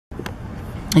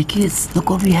Hey kids, look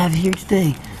what we have here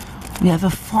today. We have a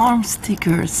farm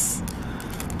stickers.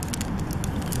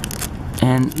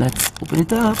 And let's open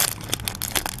it up.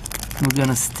 We're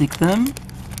gonna stick them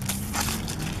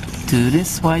to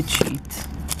this white sheet.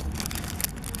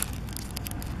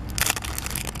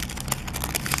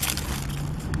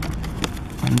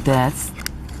 And that's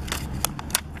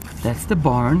the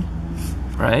barn,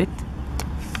 right?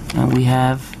 And we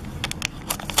have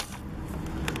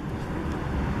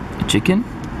a chicken,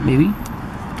 maybe.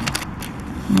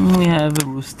 And we have a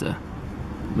rooster.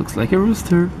 Looks like a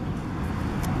rooster.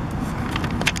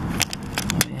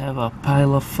 We have a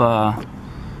pile of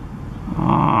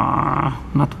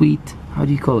not wheat. How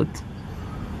do you call it?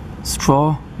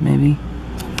 Straw, maybe.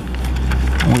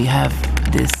 And we have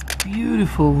this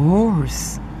beautiful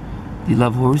horse. Do you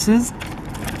love horses?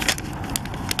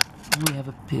 We have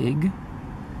a pig.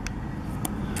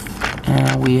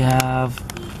 And we have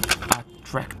a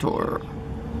tractor.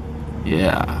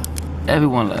 Yeah,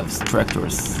 everyone loves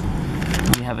tractors.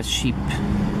 And we have a sheep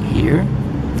here.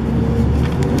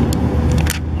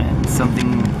 And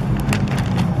something.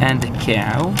 And a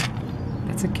cow.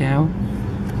 That's a cow.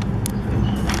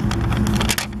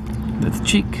 That's a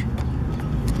chick.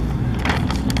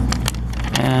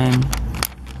 And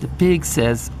the pig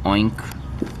says oink.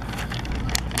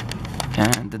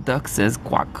 And the duck says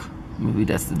quack. Maybe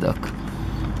that's the duck.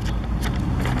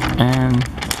 And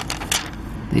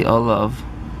they all love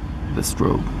the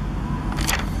strobe.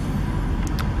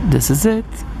 This is it.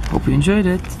 Hope you enjoyed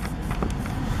it.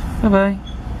 Bye bye.